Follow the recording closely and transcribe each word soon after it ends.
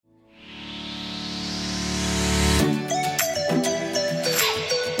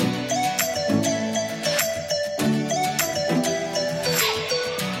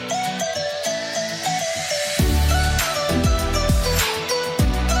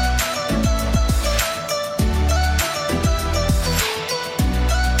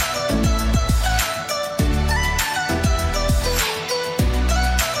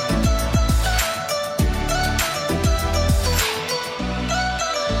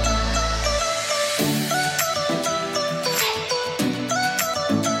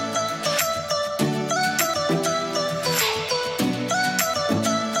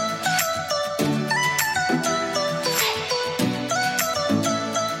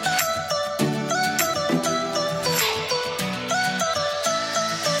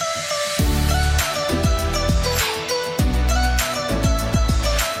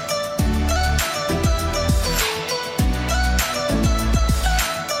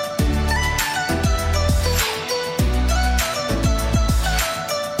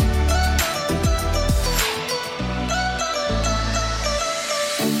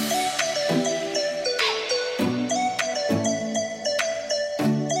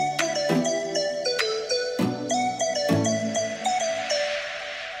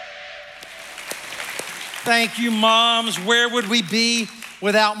Thank you, moms. Where would we be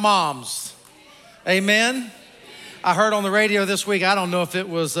without moms? Amen. I heard on the radio this week, I don't know if it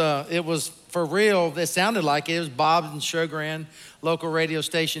was for real. It sounded like it was Bob and Shogran, local radio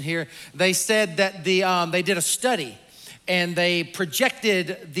station here. They said that they did a study and they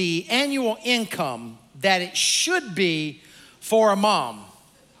projected the annual income that it should be for a mom.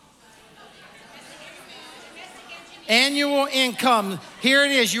 Annual income, here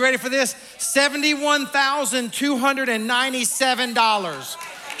it is. You ready for this? $71,297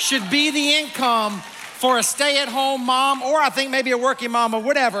 should be the income for a stay-at-home mom, or I think maybe a working mom or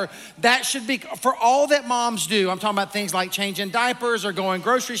whatever. That should be for all that moms do. I'm talking about things like changing diapers or going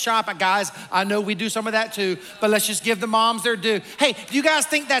grocery shopping. Guys, I know we do some of that too, but let's just give the moms their due. Hey, do you guys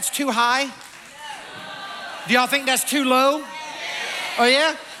think that's too high? Do y'all think that's too low? Oh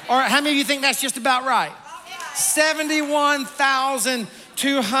yeah? Or how many of you think that's just about right?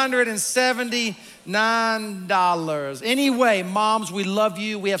 $71,279. Anyway, moms, we love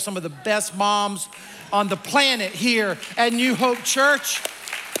you. We have some of the best moms on the planet here at New Hope Church.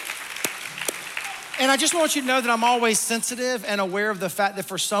 And I just want you to know that I'm always sensitive and aware of the fact that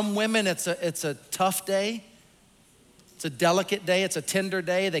for some women, it's a tough day. It's a delicate day. It's a tender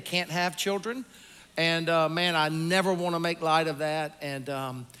day. They can't have children. And man, I never want to make light of that. And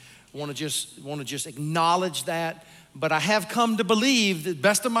want to just acknowledge that. But I have come to believe, the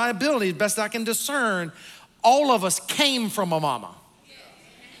best of my ability, the best I can discern, all of us came from a mama.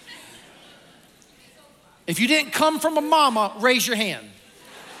 If you didn't come from a mama, raise your hand.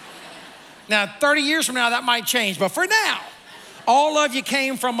 Now, 30 years from now, that might change. But for now, all of you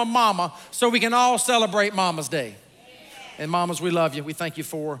came from a mama, so we can all celebrate Mama's Day. And mamas, we love you. We thank you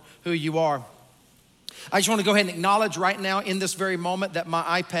for who you are. I just want to go ahead and acknowledge right now in this very moment that my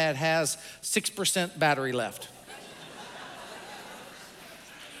iPad has 6% battery left.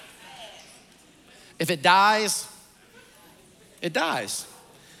 If it dies, it dies.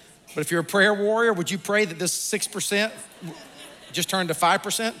 But if you're a prayer warrior, would you pray that this 6% just turn to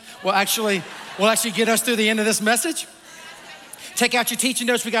 5%? Will actually get us through the end of this message? Take out your teaching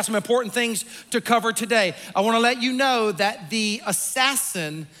notes. We got some important things to cover today. I want to let you know that the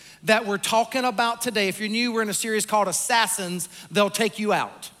assassin that we're talking about today, if you're new, we're in a series called Assassins, They'll Take You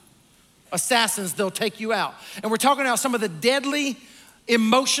Out. Assassins, They'll Take You Out. And we're talking about some of the deadly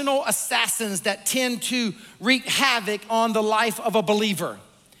emotional assassins that tend to wreak havoc on the life of a believer.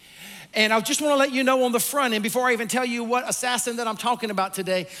 And I just want to let you know on the front end, before I even tell you what assassin that I'm talking about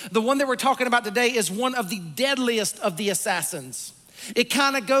today, the one that we're talking about today is one of the deadliest of the assassins. It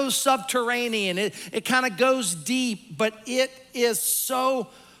kind of goes subterranean, it kind of goes deep, but it is so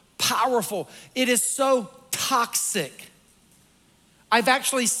powerful. It is so toxic. I've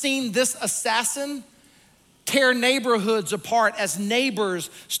actually seen this assassin tear neighborhoods apart as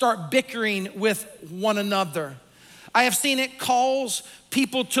neighbors start bickering with one another. I have seen it cause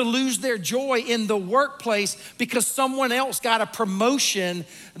people to lose their joy in the workplace because someone else got a promotion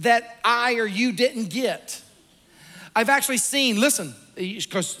that I or you didn't get. I've actually seen, listen,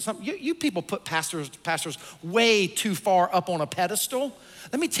 because you people put pastors way too far up on a pedestal.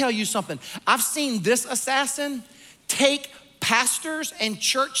 Let me tell you something. I've seen this assassin take pastors and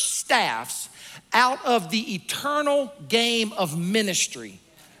church staffs out of the eternal game of ministry.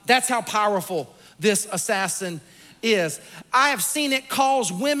 That's how powerful this assassin is. I have seen it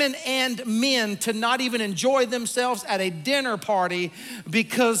cause women and men to not even enjoy themselves at a dinner party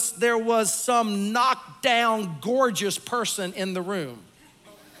because there was some knocked down, gorgeous person in the room.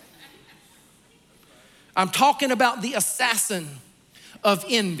 I'm talking about the assassin of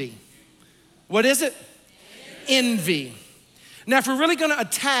envy. What is it? Envy. Now, if we're really gonna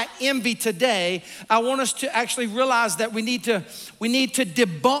attack envy today, I want us to actually realize that we need to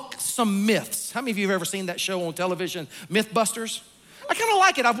debunk some myths. How many of you have ever seen that show on television, Mythbusters? I kind of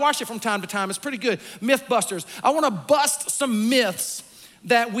like it. I've watched it from time to time. It's pretty good. Mythbusters. I want to bust some myths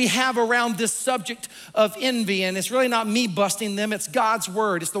that we have around this subject of envy. And it's really not me busting them. It's God's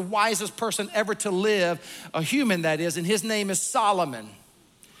word. It's the wisest person ever to live, a human that is, and his name is Solomon.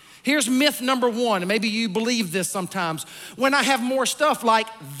 Here's myth number one, and maybe you believe this sometimes. When I have more stuff like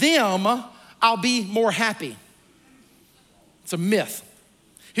them, I'll be more happy. It's a myth.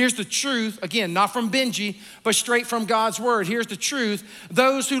 Here's the truth, again, not from Benji, but straight from God's word. Here's the truth.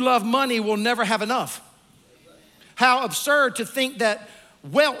 Those who love money will never have enough. How absurd to think that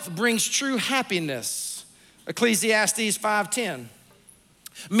wealth brings true happiness. Ecclesiastes 5:10.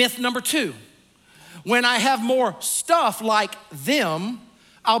 Myth number two. When I have more stuff like them,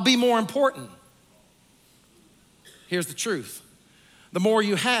 I'll be more important. Here's the truth. The more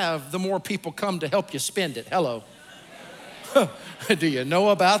you have, the more people come to help you spend it. Hello. Do you know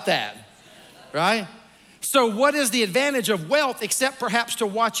about that? Right? So what is the advantage of wealth except perhaps to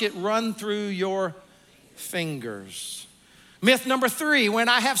watch it run through your fingers? Myth number 3, when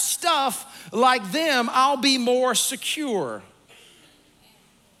I have stuff like them, I'll be more secure.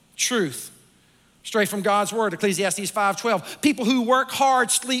 Truth, straight from God's word, Ecclesiastes 5:12. People who work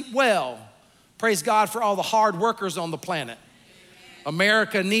hard sleep well. Praise God for all the hard workers on the planet.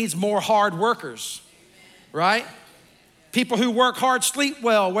 America needs more hard workers, right? People who work hard sleep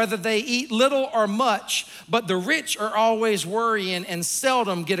well, whether they eat little or much, but the rich are always worrying and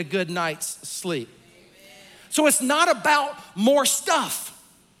seldom get a good night's sleep. So it's not about more stuff.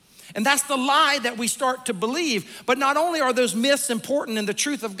 And that's the lie that we start to believe. But not only are those myths important and the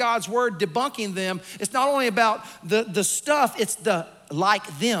truth of God's word debunking them, it's not only about the stuff, it's the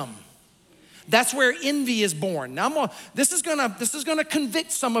like them. That's where envy is born. Now this is gonna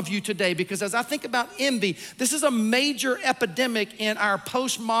convict some of you today, because as I think about envy, this is a major epidemic in our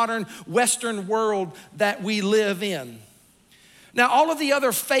postmodern Western world that we live in. Now, all of the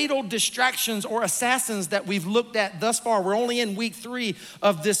other fatal distractions or assassins that we've looked at thus far, we're only in week 3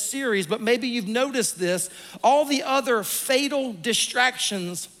 of this series, but maybe you've noticed this. All the other fatal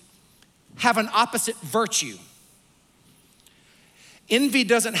distractions have an opposite virtue. Envy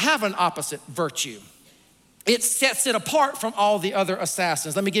doesn't have an opposite virtue. It sets it apart from all the other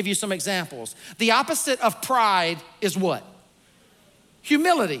assassins. Let me give you some examples. The opposite of pride is what?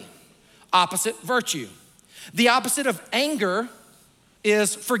 Humility. Opposite virtue. The opposite of anger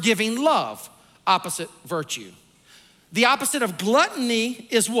is forgiving love. Opposite virtue. The opposite of gluttony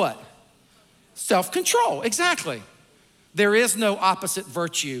is what? Self-control. Exactly. There is no opposite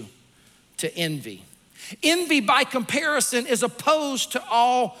virtue to envy. Envy, by comparison, is opposed to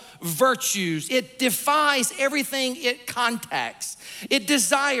all virtues. It defies everything it contacts. It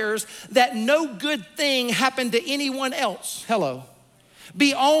desires that no good thing happen to anyone else. Hello.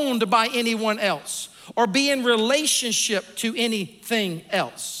 Be owned by anyone else, or be in relationship to anything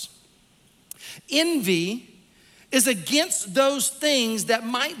else. Envy is against those things that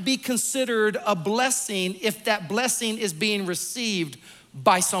might be considered a blessing if that blessing is being received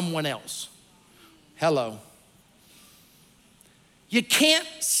by someone else. Hello. You can't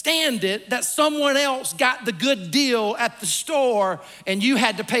stand it that someone else got the good deal at the store and you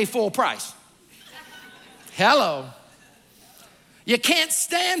had to pay full price. Hello. You can't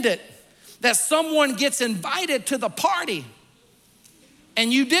stand it that someone gets invited to the party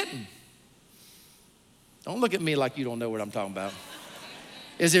and you didn't. Don't look at me like you don't know what I'm talking about.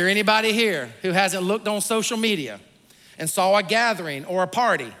 Is there anybody here who hasn't looked on social media and saw a gathering or a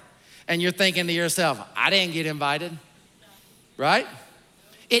party and you're thinking to yourself, I didn't get invited, right?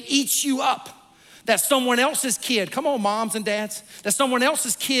 It eats you up that someone else's kid, come on moms and dads, that someone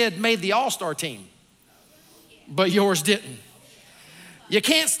else's kid made the all-star team, but yours didn't. You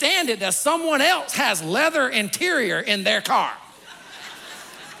can't stand it that someone else has leather interior in their car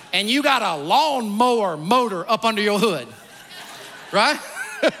and you got a lawnmower motor up under your hood, right?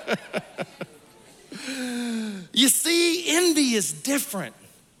 You see, envy is different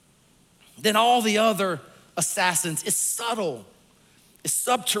than all the other assassins. It's subtle, it's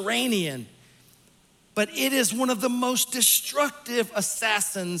subterranean, but it is one of the most destructive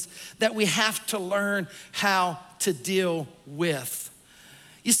assassins that we have to learn how to deal with.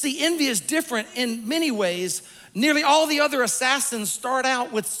 You see, envy is different in many ways. Nearly all the other assassins start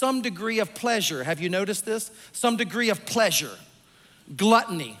out with some degree of pleasure. Have you noticed this? Some degree of pleasure.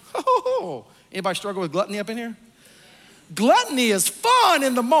 Gluttony. Anybody struggle with gluttony up in here? Gluttony is fun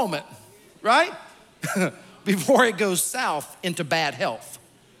in the moment, right? Before it goes south into bad health,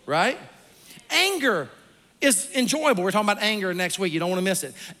 right? Anger is enjoyable. We're talking about anger next week. You don't want to miss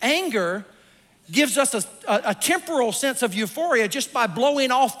it. Anger gives us a temporal sense of euphoria just by blowing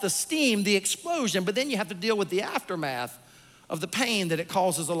off the steam, the explosion, but then you have to deal with the aftermath of the pain that it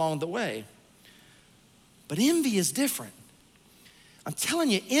causes along the way. But envy is different. I'm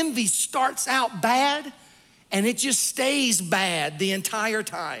telling you, envy starts out bad and it just stays bad the entire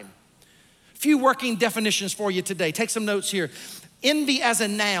time. A few working definitions for you today. Take some notes here. Envy as a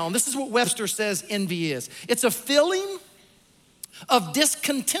noun. This is what Webster says envy is. It's a feeling of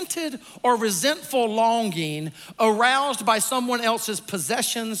discontented or resentful longing aroused by someone else's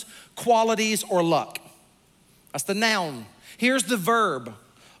possessions, qualities, or luck. That's the noun. Here's the verb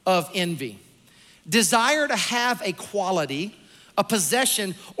of envy. Desire to have a quality, a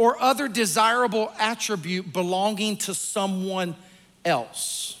possession, or other desirable attribute belonging to someone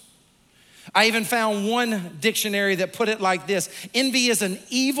else. I even found one dictionary that put it like this. Envy is an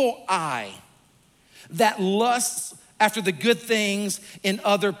evil eye that lusts after the good things in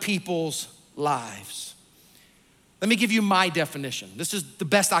other people's lives. Let me give you my definition. This is the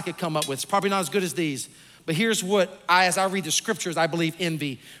best I could come up with. It's probably not as good as these, But here's what as I read the scriptures, I believe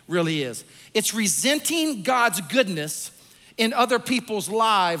envy really is. It's resenting God's goodness in other people's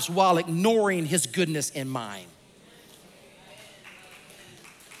lives while ignoring his goodness in mine.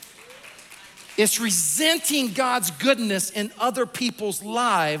 It's resenting God's goodness in other people's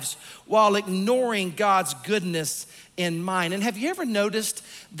lives while ignoring God's goodness in mine. And have you ever noticed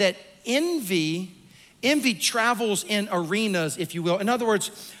that envy travels in arenas, if you will? In other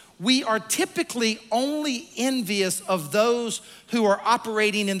words, we are typically only envious of those who are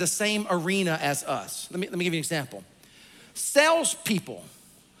operating in the same arena as us. Let me give you an example. Salespeople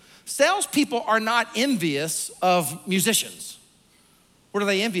are not envious of musicians. What are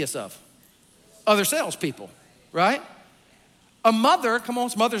they envious of? Other salespeople, right? A mother, come on,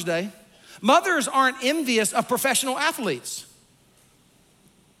 it's Mother's Day. Mothers aren't envious of professional athletes.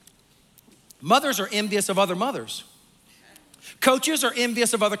 Mothers are envious of other mothers. Coaches are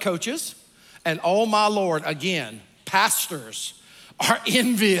envious of other coaches. And oh my Lord, again, pastors are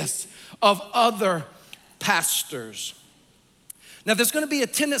envious of other pastors. Now there's gonna be a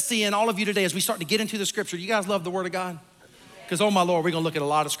tendency in all of you today as we start to get into the scripture. You guys love the word of God? Because, oh my Lord, we're gonna look at a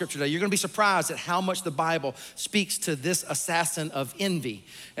lot of scripture today. You're gonna be surprised at how much the Bible speaks to this assassin of envy.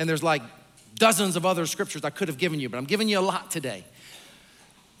 And there's like dozens of other scriptures I could have given you, but I'm giving you a lot today.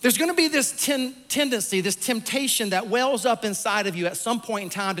 There's gonna be this tendency, this temptation that wells up inside of you at some point in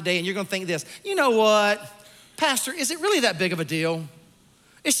time today, and you're gonna think this, you know what, Pastor, is it really that big of a deal?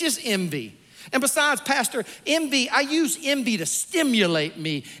 It's just envy. And besides, Pastor, envy, I use envy to stimulate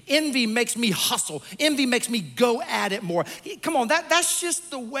me. Envy makes me hustle. Envy makes me go at it more. Come on, that's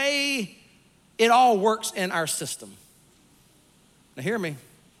just the way it all works in our system. Now hear me.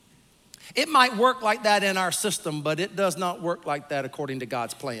 It might work like that in our system, but it does not work like that according to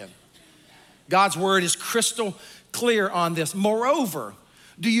God's plan. God's word is crystal clear on this. Moreover,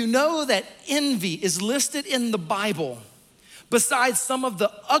 do you know that envy is listed in the Bible besides some of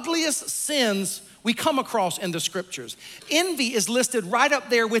the ugliest sins we come across in the scriptures? Envy is listed right up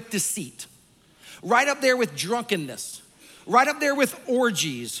there with deceit, right up there with drunkenness, right up there with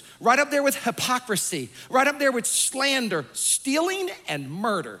orgies, right up there with hypocrisy, right up there with slander, stealing, and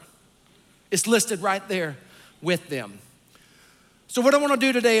murder. It's listed right there with them. So what I wanna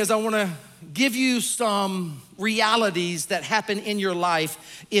do today is I wanna give you some realities that happen in your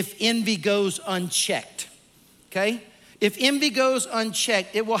life if envy goes unchecked, okay? If envy goes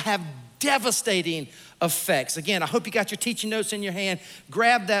unchecked, it will have devastating effects. Again, I hope you got your teaching notes in your hand.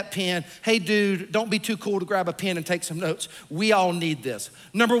 Grab that pen. Hey, dude, don't be too cool to grab a pen and take some notes. We all need this.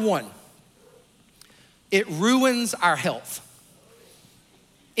 Number one, it ruins our health.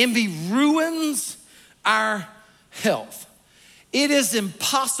 Envy ruins our health. It is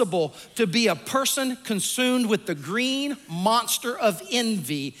impossible to be a person consumed with the green monster of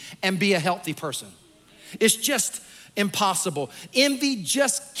envy and be a healthy person. It's just impossible. Envy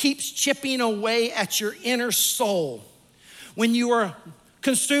just keeps chipping away at your inner soul. When you are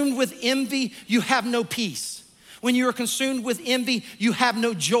consumed with envy, you have no peace. When you are consumed with envy, you have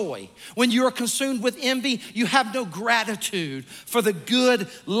no joy. When you are consumed with envy, you have no gratitude for the good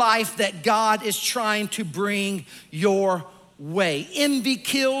life that God is trying to bring your way. Envy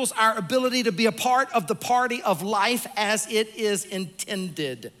kills our ability to be a part of the party of life as it is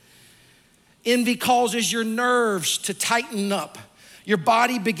intended. Envy causes your nerves to tighten up. Your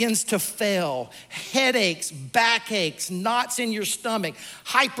body begins to fail. Headaches, backaches, knots in your stomach,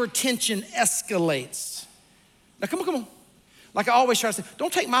 hypertension escalates. Now come on. Like I always try to say,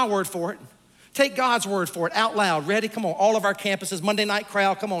 don't take my word for it. Take God's word for it out loud. Ready? Come on, all of our campuses, Monday night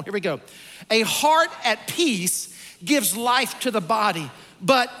crowd, come on, here we go. A heart at peace gives life to the body,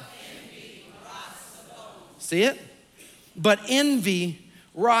 but envy rots the bones. See it? But envy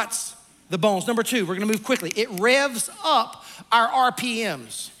rots the bones. Number two, we're gonna move quickly. It revs up our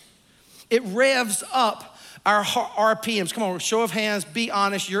RPMs. It revs up our RPMs. Come on, show of hands, be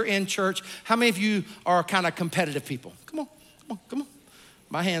honest, you're in church. How many of you are kind of competitive people? Come on.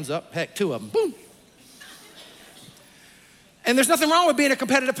 My hand's up, heck, two of them, boom. And there's nothing wrong with being a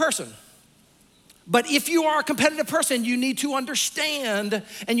competitive person. But if you are a competitive person, you need to understand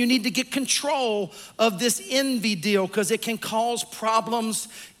and you need to get control of this envy deal because it can cause problems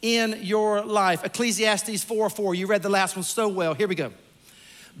in your life. Ecclesiastes 4:4, you read the last one so well. Here we go.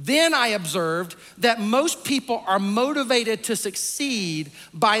 Then I observed that most people are motivated to succeed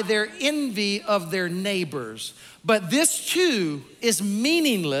by their envy of their neighbors. But this too is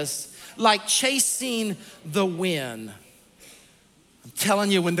meaningless, like chasing the wind. I'm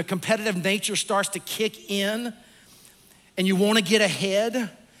telling you, when the competitive nature starts to kick in and you want to get ahead,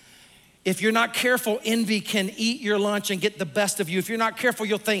 If you're not careful, envy can eat your lunch and get the best of you. If you're not careful,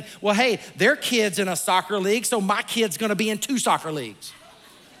 you'll think, well, hey, their kid's in a soccer league, so my kid's gonna be in 2 soccer leagues.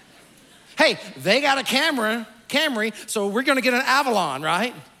 Hey, they got a Camry, so we're gonna get an Avalon,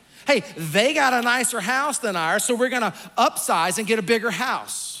 right? Hey, they got a nicer house than ours, so we're gonna upsize and get a bigger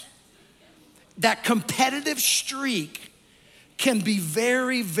house. That competitive streak can be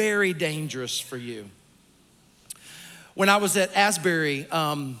very, very dangerous for you. When I was at Asbury,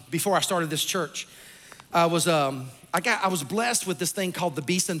 before I started this church, I was blessed with this thing called the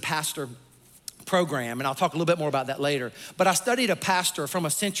Beeson Pastor Program, and I'll talk a little bit more about that later. But I studied a pastor from a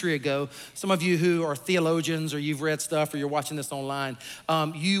century ago. Some of you who are theologians or you've read stuff or you're watching this online,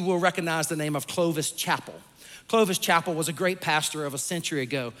 you will recognize the name of Clovis Chappell. Clovis Chappell was a great pastor of a century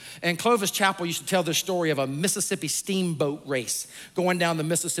ago. And Clovis Chappell used to tell this story of a Mississippi steamboat race going down the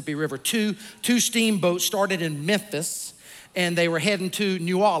Mississippi River. Two steamboats started in Memphis and they were heading to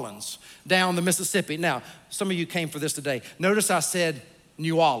New Orleans down the Mississippi. Now, some of you came for this today. Notice I said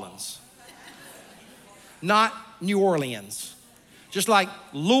New Orleans, not New Orleans. Just like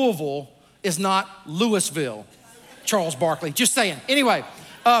Louisville is not Louisville, Charles Barkley, just saying. Anyway,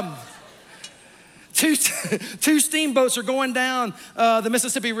 Two steamboats are going down the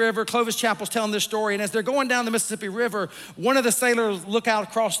Mississippi River. Clovis Chappell's telling this story. And as they're going down the Mississippi River, one of the sailors look out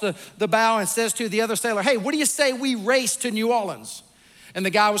across the bow and says to the other sailor, hey, what do you say we race to New Orleans? And the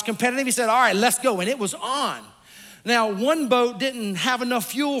guy was competitive. He said, all right, let's go. And it was on. Now, one boat didn't have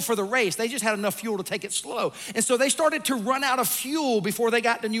enough fuel for the race. They just had enough fuel to take it slow. And so they started to run out of fuel before they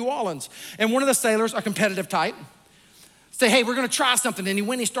got to New Orleans. And one of the sailors, a competitive type, say, hey, we're gonna try something. And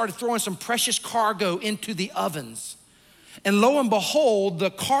he started throwing some precious cargo into the ovens. And lo and behold, the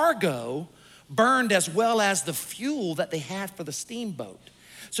cargo burned as well as the fuel that they had for the steamboat.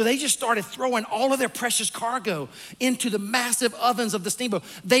 So they just started throwing all of their precious cargo into the massive ovens of the steamboat.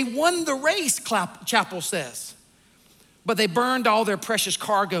 They won the race, Chappell says, but they burned all their precious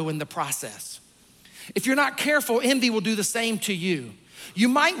cargo in the process. If you're not careful, envy will do the same to you. You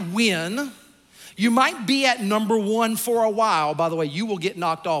might win. You might be at number 1 for a while. By the way, you will get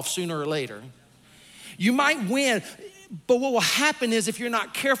knocked off sooner or later. You might win, but what will happen is if you're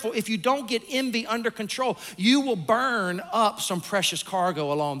not careful, if you don't get envy under control, you will burn up some precious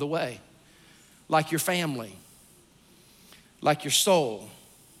cargo along the way, like your family, like your soul,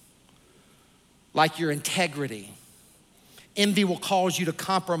 like your integrity. Envy will cause you to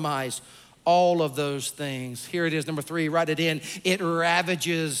compromise all of those things. Here it is, number 3, write it in. It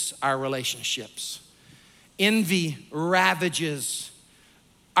ravages our relationships. Envy ravages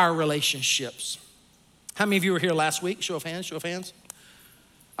our relationships. How many of you were here last week? Show of hands, show of hands.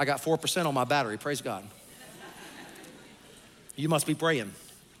 I got 4% on my battery, praise God. You must be praying.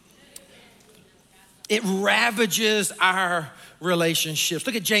 It ravages our relationships.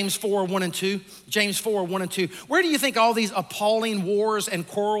 Look at James 4, 1 and 2. James 4, 1 and 2. Where do you think all these appalling wars and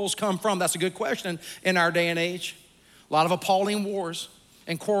quarrels come from? That's a good question in our day and age. A lot of appalling wars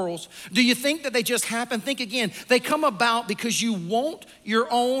and quarrels. Do you think that they just happen? Think again. They come about because you want your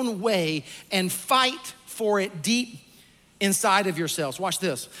own way and fight for it deep inside of yourselves. Watch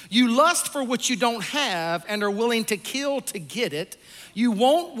this. You lust for what you don't have and are willing to kill to get it. You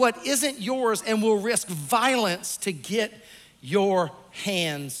want what isn't yours and will risk violence to get your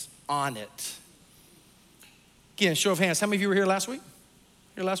hands on it. Again, show of hands. How many of you were here last week?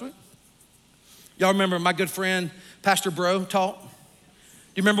 Here last week? Y'all remember my good friend, Pastor Bro, taught? Do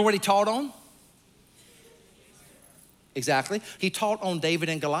you remember what he taught on? Exactly. He taught on David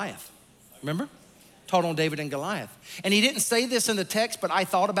and Goliath. Remember? Taught on David and Goliath. And he didn't say this in the text, but I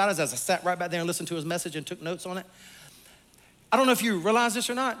thought about it as I sat right back there and listened to his message and took notes on it. I don't know if you realize this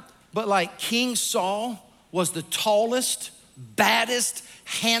or not, but like King Saul was the tallest, baddest,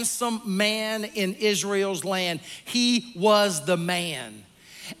 handsome man in Israel's land. He was the man.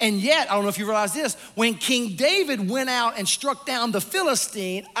 And yet, I don't know if you realize this, when King David went out and struck down the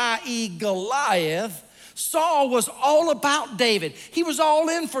Philistine, i.e. Goliath, Saul was all about David. He was all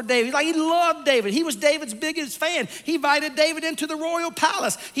in for David. Like, he loved David. He was David's biggest fan. He invited David into the royal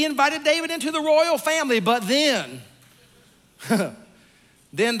palace. He invited David into the royal family. But then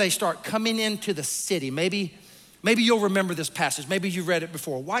they start coming into the city. Maybe you'll remember this passage. Maybe you've read it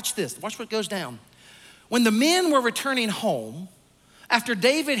before. Watch this. Watch what goes down. When the men were returning home, after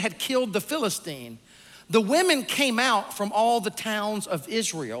David had killed the Philistine, the women came out from all the towns of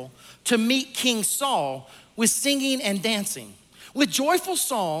Israel to meet King Saul with singing and dancing, with joyful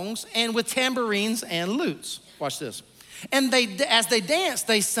songs and with tambourines and lutes. Watch this. And as they danced,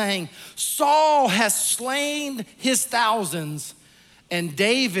 they sang, Saul has slain his thousands and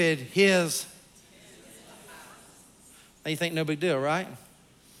David his. Now you think no big deal, right?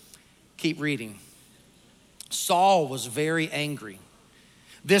 Keep reading. Saul was very angry.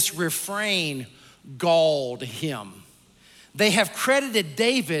 This refrain galled him. They have credited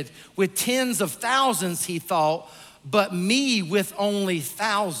David with tens of thousands, he thought, but me with only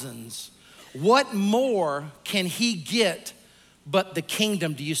thousands. What more can he get but the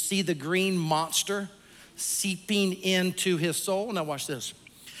kingdom? Do you see the green monster seeping into his soul? Now watch this.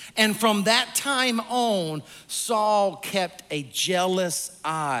 And from that time on, Saul kept a jealous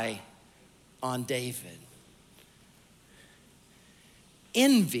eye on David.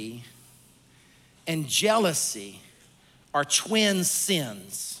 Envy and jealousy are twin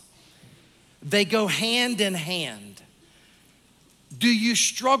sins. They go hand in hand. Do you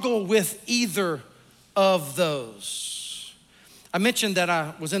struggle with either of those? I mentioned that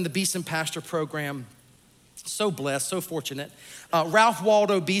I was in the Beeson Pastor Program. So blessed, so fortunate. Ralph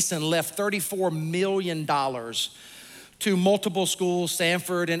Waldo Beeson left $34 million to multiple schools,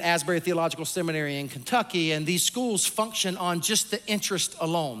 Sanford and Asbury Theological Seminary in Kentucky, and these schools function on just the interest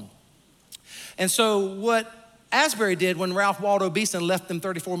alone. And so what Asbury did when Ralph Waldo Beeson left them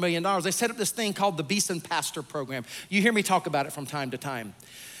 $34 million, they set up this thing called the Beeson Pastor Program. You hear me talk about it from time to time.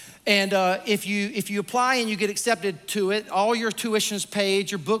 And if you apply and you get accepted to it, all your tuition's paid,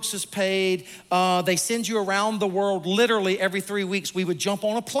 your books is paid. They send you around the world literally every 3 weeks. We would jump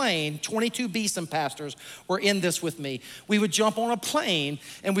on a plane. 22 Beeson pastors were in this with me. We would jump on a plane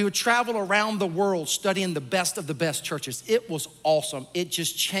and we would travel around the world studying the best of the best churches. It was awesome. It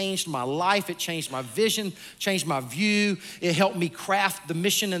just changed my life. It changed my vision, changed my view. It helped me craft the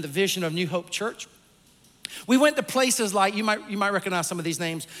mission and the vision of New Hope Church. We went to places like, you might recognize some of these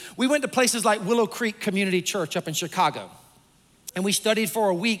names. We went to places like Willow Creek Community Church up in Chicago. And we studied for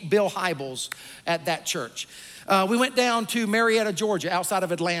a week Bill Hybels at that church. We went down to Marietta, Georgia, outside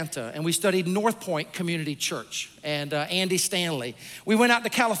of Atlanta, and we studied North Point Community Church and Andy Stanley. We went out to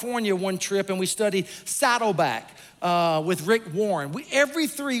California one trip and we studied Saddleback with Rick Warren. Every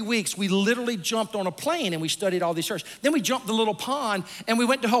 3 weeks, we literally jumped on a plane and we studied all these churches. Then we jumped the little pond and we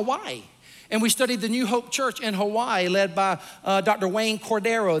went to Hawaii. And we studied the New Hope Church in Hawaii, led by Dr. Wayne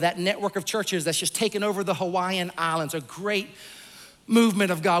Cordero, that network of churches that's just taken over the Hawaiian Islands, a great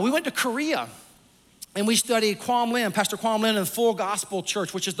movement of God. We went to Korea, and we studied Quam Lim, Pastor Quam Lim and the Full Gospel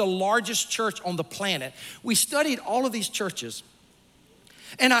Church, which is the largest church on the planet. We studied all of these churches,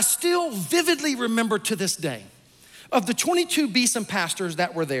 and I still vividly remember to this day, of the 22 Beeson pastors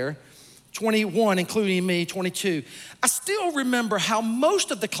that were there, 21, including me, 22, I still remember how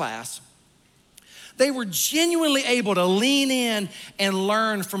most of the class, they were genuinely able to lean in and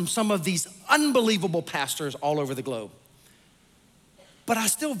learn from some of these unbelievable pastors all over the globe. But I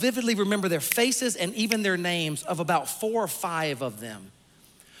still vividly remember their faces and even their names of about 4 or 5 of them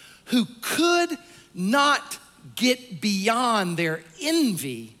who could not get beyond their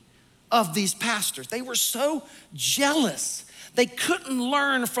envy of these pastors. They were so jealous. They couldn't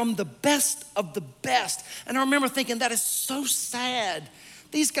learn from the best of the best. And I remember thinking, that is so sad.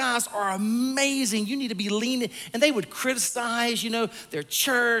 These guys are amazing. You need to be leaning. And they would criticize, their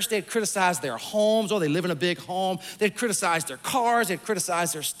church. They'd criticize their homes. Oh, they live in a big home. They'd criticize their cars. They'd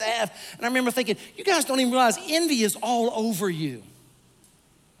criticize their staff. And I remember thinking, you guys don't even realize envy is all over you.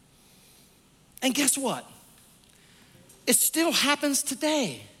 And guess what? It still happens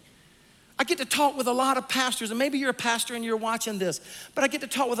today. I get to talk with a lot of pastors, and maybe you're a pastor and you're watching this, but I get to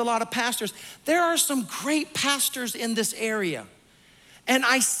talk with a lot of pastors. There are some great pastors in this area. And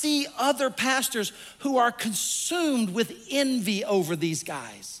I see other pastors who are consumed with envy over these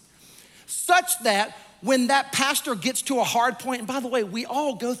guys, such that when that pastor gets to a hard point, and by the way, we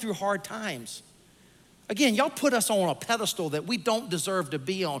all go through hard times. Again, y'all put us on a pedestal that we don't deserve to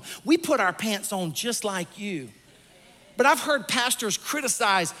be on. We put our pants on just like you. But I've heard pastors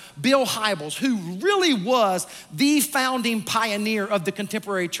criticize Bill Hybels, who really was the founding pioneer of the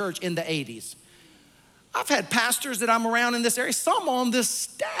contemporary church in the 80s. I've had pastors that I'm around in this area, some on this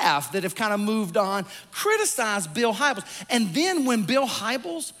staff that have kind of moved on, criticize Bill Hybels. And then when Bill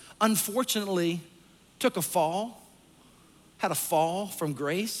Hybels, unfortunately, took a fall, had a fall from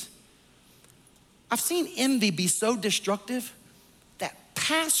grace, I've seen envy be so destructive that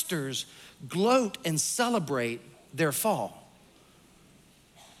pastors gloat and celebrate their fall.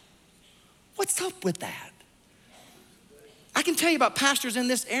 What's up with that? I can tell you about pastors in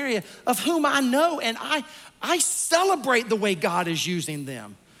this area of whom I know, and I celebrate the way God is using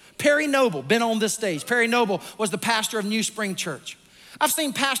them. Perry Noble, been on this stage. Perry Noble was the pastor of New Spring Church. I've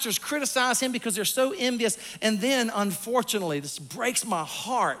seen pastors criticize him because they're so envious, and then unfortunately, this breaks my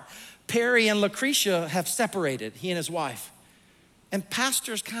heart, Perry and Lucretia have separated, he and his wife. And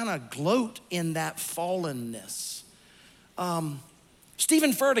pastors kind of gloat in that fallenness.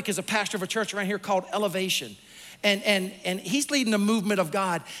 Stephen Furtick is a pastor of a church around here called Elevation. And he's leading the movement of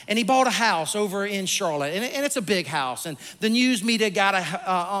God. And he bought a house over in Charlotte. And it's a big house. And the news media got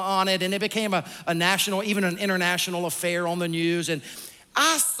on it. And it became a national, even an international affair on the news. And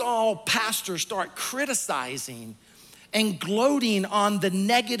I saw pastors start criticizing and gloating on the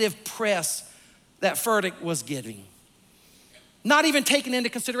negative press that Furtick was getting. Not even taking into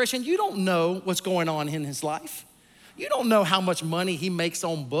consideration, you don't know what's going on in his life. You don't know how much money he makes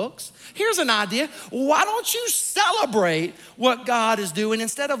on books. Here's an idea. Why don't you celebrate what God is doing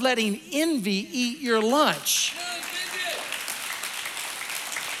instead of letting envy eat your lunch?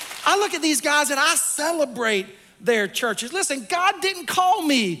 I look at these guys and I celebrate their churches. Listen, God didn't call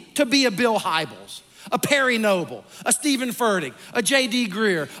me to be a Bill Hybels, a Perry Noble, a Stephen Furtick, a J.D.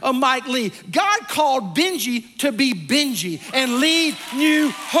 Greer, a Mike Lee. God called Benji to be Benji and lead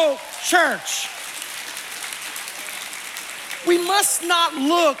New Hope Church. We must not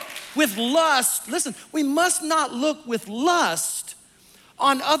look with lust. Listen, we must not look with lust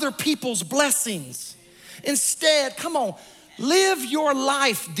on other people's blessings. Instead, come on, live your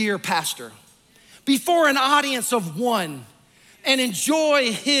life, dear pastor, before an audience of one and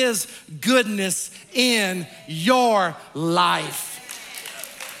enjoy his goodness in your life.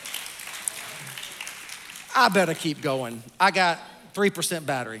 I better keep going. I got 3%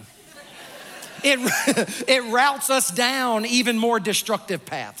 battery. It routes us down even more destructive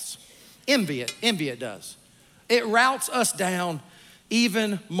paths. Envy it does. It routes us down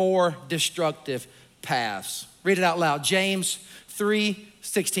even more destructive paths. Read it out loud. James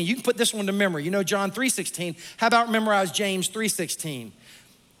 3:16. You can put this one to memory. You know John 3:16. How about memorize James 3:16?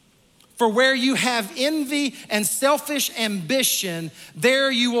 For where you have envy and selfish ambition,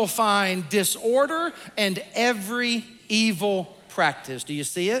 there you will find disorder and every evil practice. Do you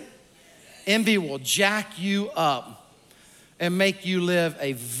see it? Envy will jack you up and make you live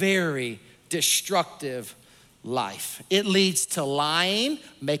a very destructive life. It leads to lying,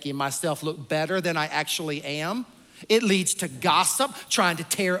 making myself look better than I actually am. It leads to gossip, trying to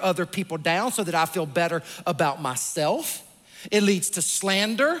tear other people down so that I feel better about myself. It leads to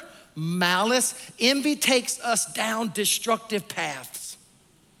slander, malice. Envy takes us down destructive paths.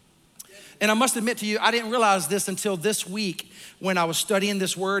 And I must admit to you, I didn't realize this until this week when I was studying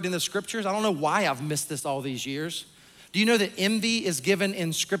this word in the scriptures. I don't know why I've missed this all these years. Do you know that envy is given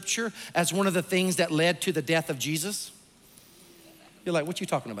in scripture as one of the things that led to the death of Jesus? You're like, what you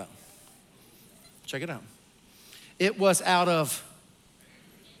talking about? Check it out. It was out of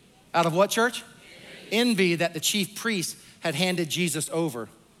what, church? Envy that the chief priest had handed Jesus over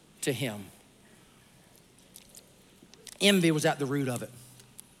to him. Envy was at the root of it.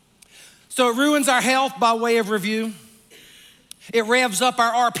 So it ruins our health by way of review. It revs up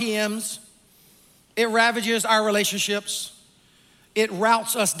our RPMs. It ravages our relationships. It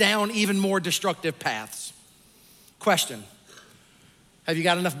routes us down even more destructive paths. Question, have you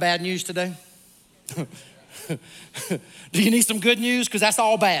got enough bad news today? Do you need some good news? Because that's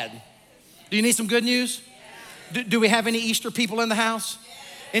all bad. Do you need some good news? Do we have any Easter people in the house?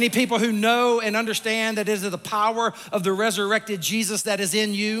 Any people who know and understand that it is the power of the resurrected Jesus that is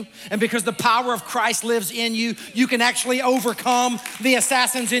in you? And because the power of Christ lives in you, you can actually overcome the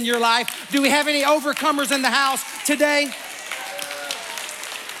assassins in your life. Do we have any overcomers in the house today?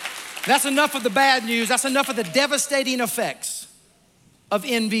 That's enough of the bad news. That's enough of the devastating effects of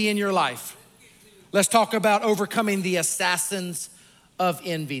envy in your life. Let's talk about overcoming the assassins of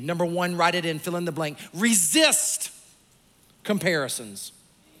envy. Number one, write it in, fill in the blank. Resist comparisons.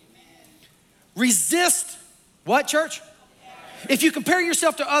 Resist what, church? If you compare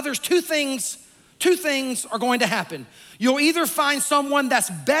yourself to others, two things are going to happen. You'll either find someone that's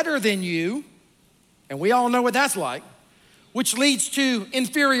better than you, and we all know what that's like, which leads to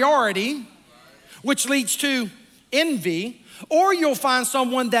inferiority, which leads to envy, or you'll find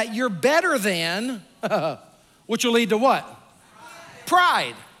someone that you're better than, which will lead to what?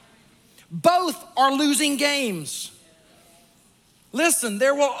 Pride. Both are losing games. Listen,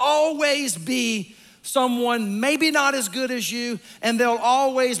 there will always be someone maybe not as good as you, and there'll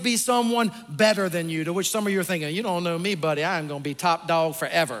always be someone better than you, to which some of you are thinking, you don't know me, buddy, I am gonna be top dog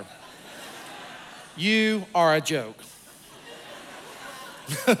forever. You are a joke.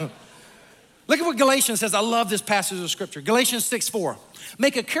 Look at what Galatians says. I love this passage of scripture. Galatians 6:4.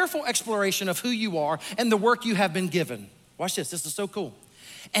 Make a careful exploration of who you are and the work you have been given. Watch this, this is so cool.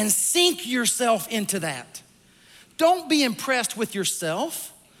 And sink yourself into that. Don't be impressed with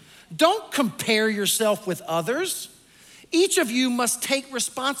yourself. Don't compare yourself with others. Each of you must take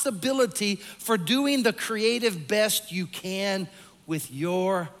responsibility for doing the creative best you can with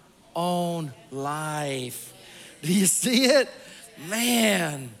your own life. Do you see it?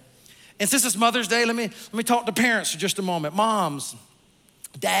 Man. And since it's Mother's Day, let me talk to parents for just a moment. Moms,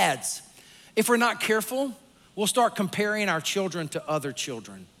 dads, if we're not careful, we'll start comparing our children to other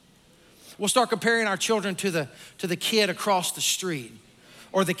children. We'll start comparing our children to the kid across the street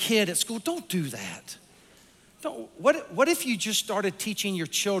or the kid at school. Don't do that. What if you just started teaching your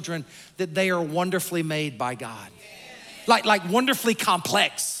children that they are wonderfully made by God? Like wonderfully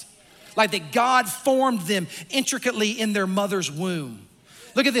complex. Like that God formed them intricately in their mother's womb.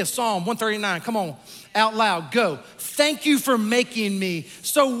 Look at this, Psalm 139, come on, out loud, go. Thank you for making me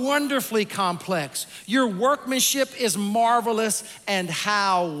so wonderfully complex. Your workmanship is marvelous, and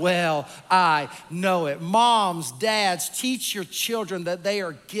how well I know it. Moms, dads, teach your children that they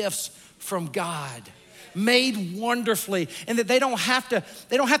are gifts from God, made wonderfully, and that they don't have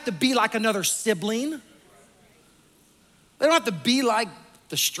to be like another sibling. They don't have to be like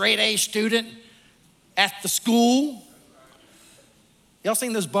the straight A student at the school. Y'all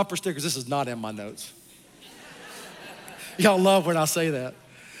seen those bumper stickers? This is not in my notes. Y'all love when I say that.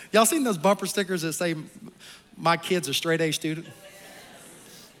 Y'all seen those bumper stickers that say, my kid's a straight A student?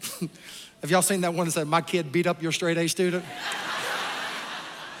 Have y'all seen that one that said, my kid beat up your straight A student?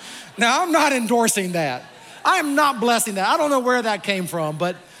 Now, I'm not endorsing that. I am not blessing that. I don't know where that came from,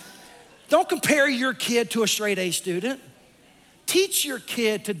 but don't compare your kid to a straight A student. Teach your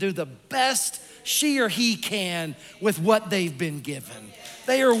kid to do the best she or he can with what they've been given.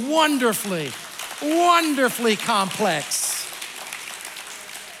 They are wonderfully, wonderfully complex.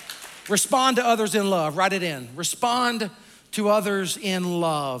 Respond to others in love. Write it in. Respond to others in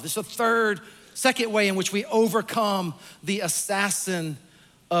love. This is the second way in which we overcome the assassin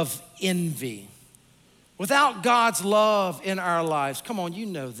of envy. Without God's love in our lives, come on, you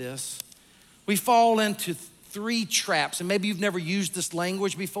know this. We fall into three traps, and maybe you've never used this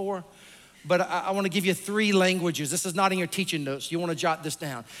language before, but I want to give you three languages. This is not in your teaching notes. You want to jot this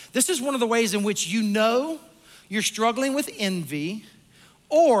down. This is one of the ways in which you know you're struggling with envy,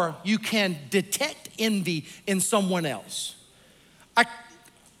 or you can detect envy in someone else. I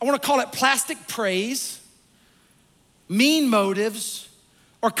want to call it plastic praise, mean motives,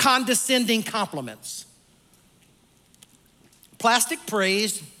 or condescending compliments. Plastic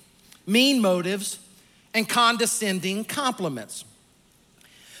praise, mean motives, and condescending compliments.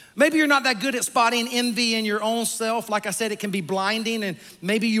 Maybe you're not that good at spotting envy in your own self. Like I said, it can be blinding, and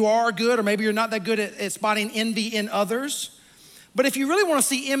maybe you are good, or maybe you're not that good at spotting envy in others. But if you really want to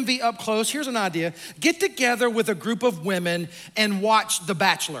see envy up close, here's an idea. Get together with a group of women and watch The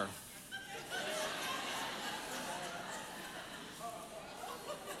Bachelor.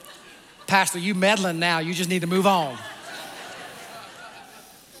 Pastor, you meddling now. You just need to move on.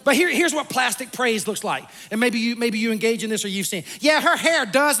 But here's what plastic praise looks like. And maybe you engage in this or you've seen. Yeah, her hair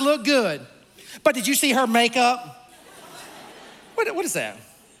does look good. But did you see her makeup? What is that?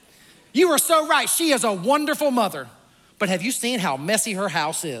 You are so right. She is a wonderful mother. But have you seen how messy her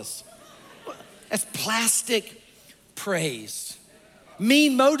house is? That's plastic praise.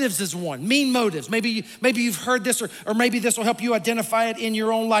 Mean motives is one. Mean motives. Maybe you've heard this or maybe this will help you identify it in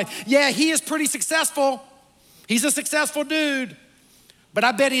your own life. Yeah, he is pretty successful. He's a successful dude. But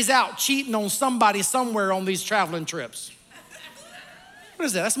I bet he's out cheating on somebody somewhere on these traveling trips. What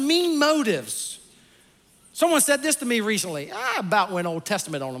is that? That's mean motives. Someone said this to me recently. I about went Old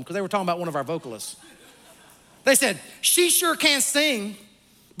Testament on them because they were talking about one of our vocalists. They said, she sure can't sing,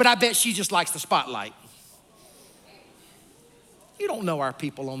 but I bet she just likes the spotlight. You don't know our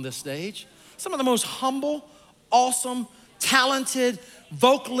people on this stage. Some of the most humble, awesome, talented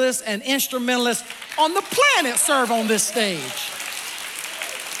vocalists and instrumentalists on the planet serve on this stage.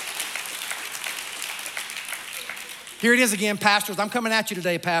 Here it is again, pastors. I'm coming at you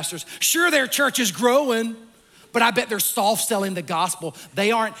today, pastors. Sure, their church is growing, but I bet they're soft selling the gospel.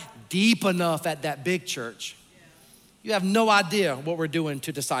 They aren't deep enough at that big church. You have no idea what we're doing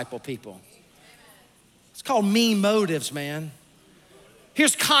to disciple people. It's called mean motives, man.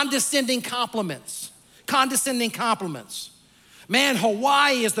 Here's condescending compliments. Condescending compliments. Man,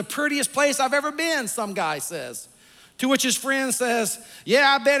 Hawaii is the prettiest place I've ever been, some guy says. To which his friend says,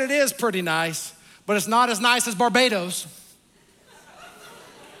 yeah, I bet it is pretty nice, but it's not as nice as Barbados.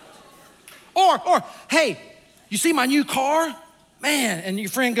 Or, hey, you see my new car? Man, and your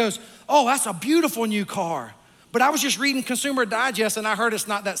friend goes, oh, that's a beautiful new car. But I was just reading Consumer Digest and I heard it's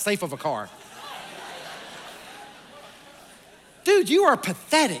not that safe of a car. Dude, you are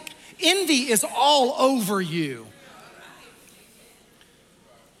pathetic. Envy is all over you.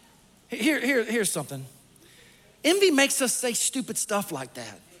 Here's something. Envy makes us say stupid stuff like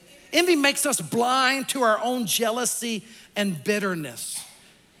that. Envy makes us blind to our own jealousy and bitterness.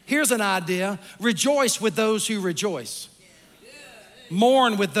 Here's an idea. Rejoice with those who rejoice.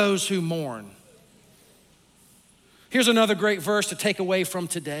 Mourn with those who mourn. Here's another great verse to take away from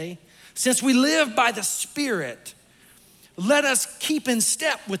today. Since we live by the Spirit, let us keep in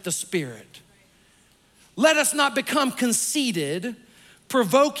step with the Spirit. Let us not become conceited,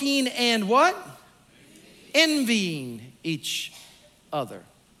 provoking and what? Envying each other.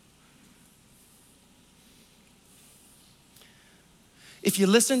 If you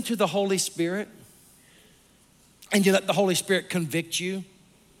listen to the Holy Spirit and you let the Holy Spirit convict you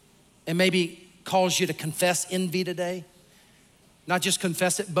and maybe cause you to confess envy today, not just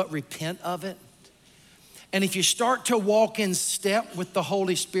confess it, but repent of it. And if you start to walk in step with the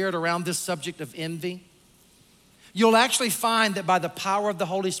Holy Spirit around this subject of envy, you'll actually find that by the power of the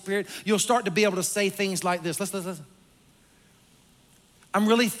Holy Spirit, you'll start to be able to say things like this. Listen. I'm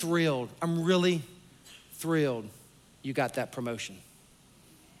really thrilled you got that promotion.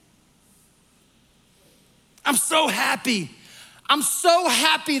 I'm so happy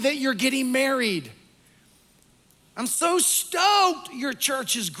that you're getting married. I'm so stoked your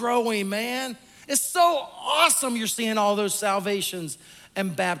church is growing, man. It's so awesome you're seeing all those salvations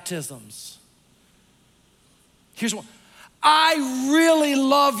and baptisms. Here's one. I really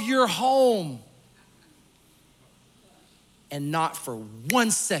love your home. And not for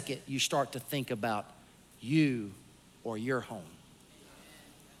 1 second you start to think about you or your home.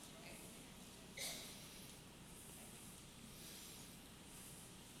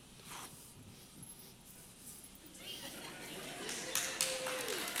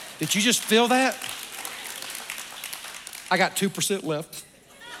 Did you just feel that? I got 2% left.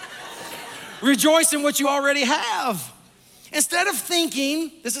 Rejoice in what you already have. Instead of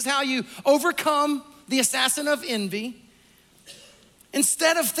thinking, this is how you overcome the assassin of envy.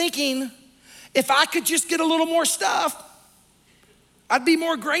 Instead of thinking, if I could just get a little more stuff, I'd be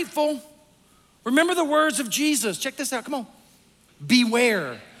more grateful. Remember the words of Jesus. Check this out, come on.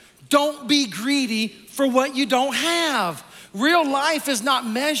 Beware, don't be greedy for what you don't have. Real life is not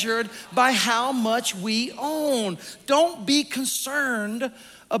measured by how much we own. Don't be concerned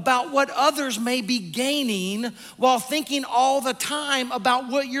about what others may be gaining while thinking all the time about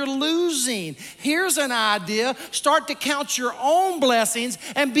what you're losing. Here's an idea. Start to count your own blessings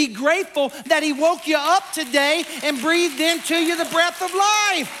and be grateful that He woke you up today and breathed into you the breath of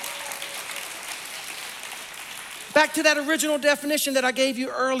life. Back to that original definition that I gave you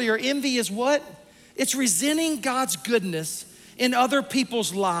earlier. Envy is what? It's resenting God's goodness in other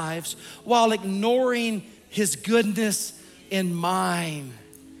people's lives while ignoring His goodness in mine.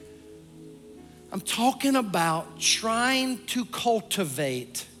 I'm talking about trying to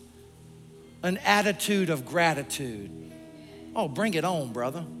cultivate an attitude of gratitude. Oh, bring it on,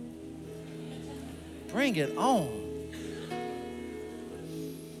 brother. Bring it on.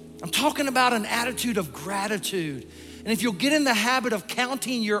 I'm talking about an attitude of gratitude. And if you'll get in the habit of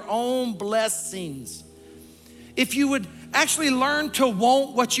counting your own blessings, if you would actually learn to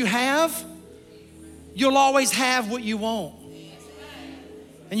want what you have, you'll always have what you want.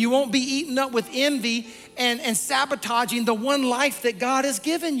 And you won't be eaten up with envy and sabotaging the one life that God has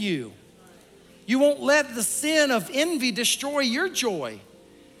given you. You won't let the sin of envy destroy your joy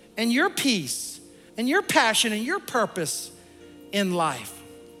and your peace and your passion and your purpose in life.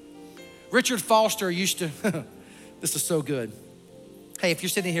 Richard Foster used to, this is so good. Hey, if you're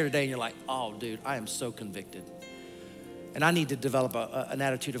sitting here today and you're like, oh, dude, I am so convicted and I need to develop an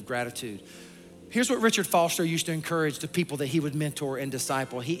attitude of gratitude. Here's what Richard Foster used to encourage the people that he would mentor and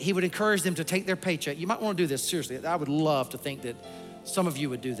disciple. He would encourage them to take their paycheck. You might want to do this, seriously. I would love to think that some of you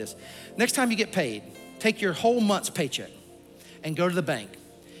would do this. Next time you get paid, take your whole month's paycheck and go to the bank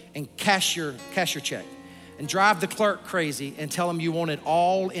and cash your check and drive the clerk crazy and tell him you want it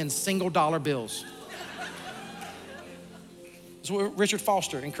all in $1 bills. That's what Richard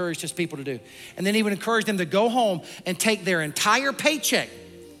Foster encouraged his people to do. And then he would encourage them to go home and take their entire paycheck.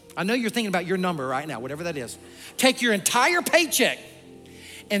 I know you're thinking about your number right now, whatever that is. Take your entire paycheck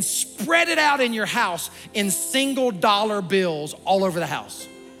and spread it out in your house in $1 bills all over the house.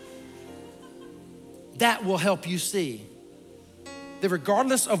 That will help you see that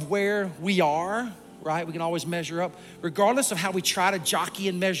regardless of where we are, right? We can always measure up. Regardless of how we try to jockey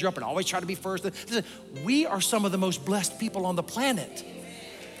and measure up and always try to be first, we are some of the most blessed people on the planet.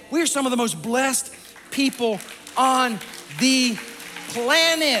 We are some of the most blessed people on the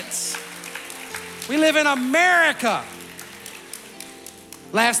planet. We live in America.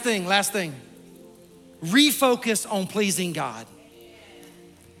 Last thing. Refocus on pleasing God.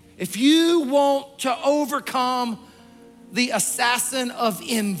 If you want to overcome the assassin of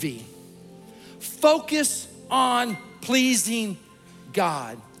envy, focus on pleasing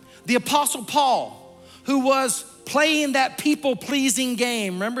God. The Apostle Paul, who was playing that people-pleasing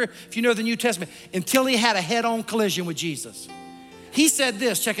game. Remember, if you know the New Testament, until he had a head-on collision with Jesus. He said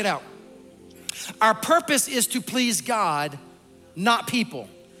this, check it out. Our purpose is to please God, not people.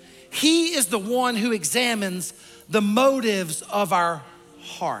 He is the one who examines the motives of our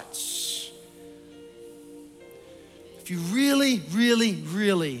hearts. If you really, really,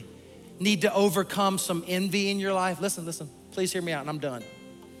 really need to overcome some envy in your life, listen, please hear me out and I'm done.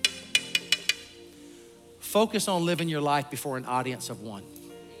 Focus on living your life before an audience of one.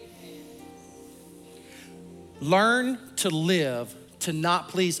 Learn to live to not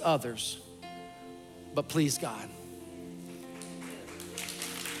please others, but please God.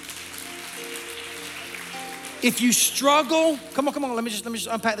 If you struggle, come on, let me just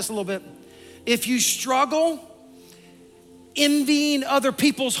unpack this a little bit. If you struggle envying other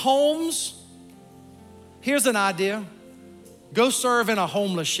people's homes, here's an idea. Go serve in a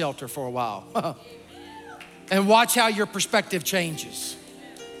homeless shelter for a while and watch how your perspective changes.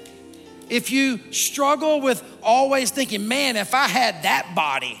 If you struggle with always thinking, man, if I had that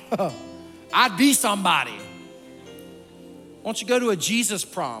body, I'd be somebody. Why don't you go to a Jesus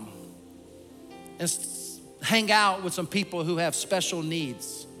prom and hang out with some people who have special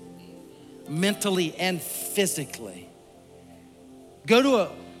needs, mentally and physically. Go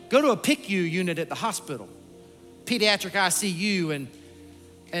to a PICU unit at the hospital, pediatric ICU,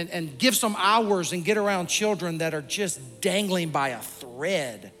 and give some hours and get around children that are just dangling by a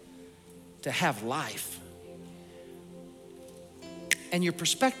thread to have life. And your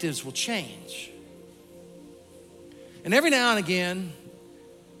perspectives will change. And every now and again,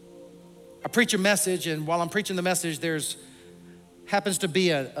 I preach a message, and while I'm preaching the message, there's happens to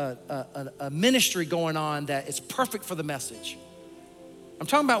be a ministry going on that is perfect for the message. I'm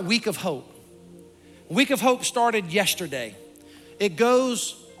talking about Week of Hope. Week of Hope started yesterday. It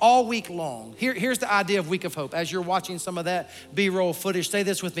goes all week long. Here's the idea of Week of Hope. As you're watching some of that B-roll footage, say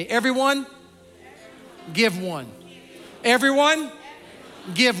this with me. Everyone, give one. Everyone,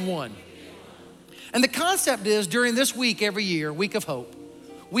 give one. And the concept is during this week every year, Week of Hope,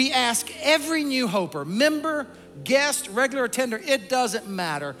 we ask every new hoper, member, guest, regular attender, it doesn't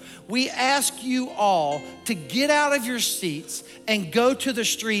matter. We ask you all to get out of your seats and go to the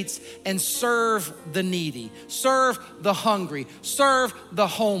streets and serve the needy, serve the hungry, serve the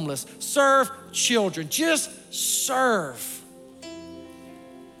homeless, serve children. Just serve.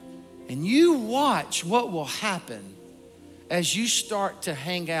 And you watch what will happen as you start to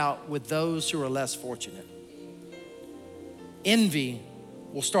hang out with those who are less fortunate. Envy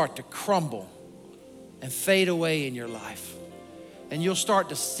will start to crumble and fade away in your life. And you'll start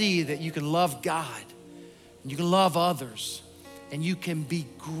to see that you can love God, and you can love others, and you can be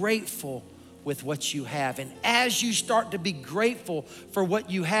grateful with what you have. And as you start to be grateful for what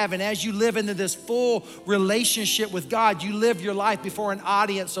you have, and as you live into this full relationship with God, you live your life before an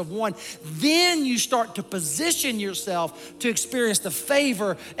audience of one, then you start to position yourself to experience the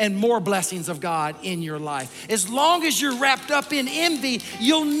favor and more blessings of God in your life. As long as you're wrapped up in envy,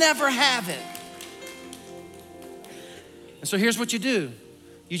 you'll never have it. And so here's what you do.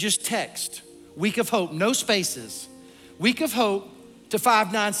 You just text Week of Hope, no spaces. Week of Hope to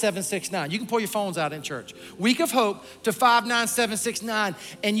 59769. You can pull your phones out in church. Week of Hope to 59769,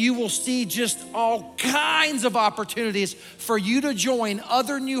 and you will see just all kinds of opportunities for you to join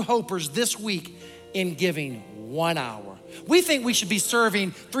other new hopers this week in giving 1 hour. We think we should be serving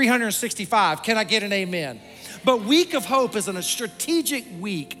 365. Can I get an amen? But Week of Hope is a strategic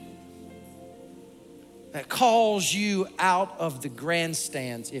week that calls you out of the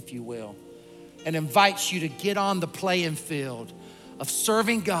grandstands, if you will, and invites you to get on the playing field of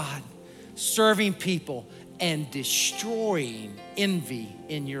serving God, serving people, and destroying envy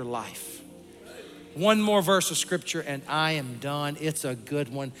in your life. One more verse of scripture and I am done. It's a good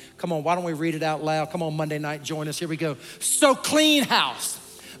one. Come on, why don't we read it out loud? Come on, Monday night, join us. Here we go. So clean house.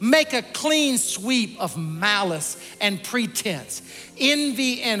 Make a clean sweep of malice and pretense,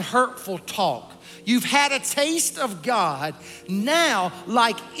 envy and hurtful talk. You've had a taste of God. Now,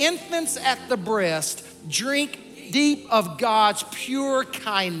 like infants at the breast, drink deep of God's pure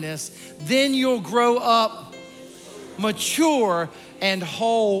kindness. Then you'll grow up mature and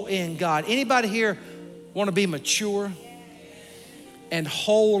whole in God. Anybody here want to be mature and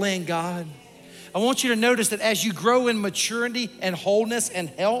whole in God? I want you to notice that as you grow in maturity and wholeness and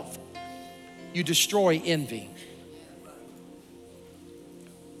health, you destroy envy.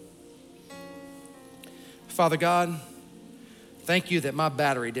 Father God, thank you that my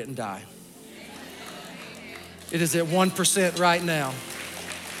battery didn't die. It is at 1% right now.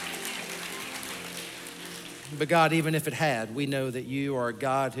 But God, even if it had, we know that you are a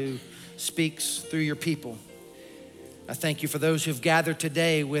God who speaks through your people. I thank you for those who've gathered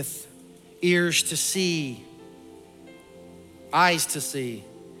today with ears to see, eyes to see,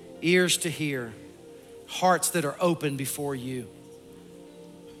 ears to hear, hearts that are open before you.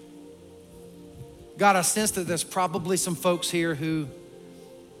 God, I sense that there's probably some folks here who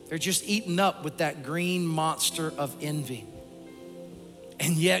they're just eaten up with that green monster of envy.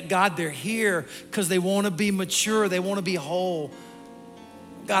 And yet, God, they're here because they want to be mature. They want to be whole.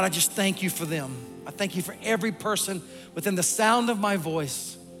 God, I just thank you for them. I thank you for every person within the sound of my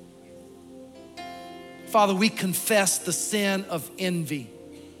voice. Father, we confess the sin of envy.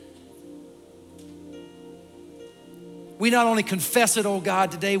 We not only confess it, oh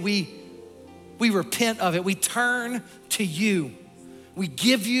God, today we repent of it. We turn to you. We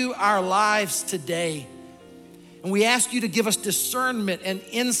give you our lives today. And we ask you to give us discernment and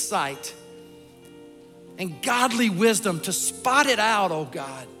insight and godly wisdom to spot it out, oh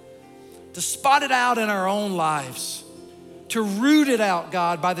God, to spot it out in our own lives, to root it out,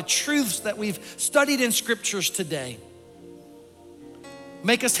 God, by the truths that we've studied in scriptures today.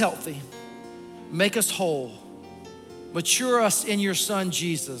 Make us healthy, make us whole, mature us in your Son,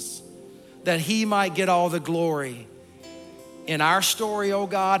 Jesus, that he might get all the glory in our story, oh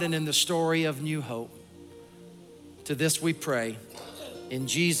God, and in the story of New Hope. To this we pray, in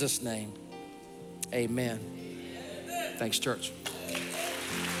Jesus' name, amen. Thanks, church.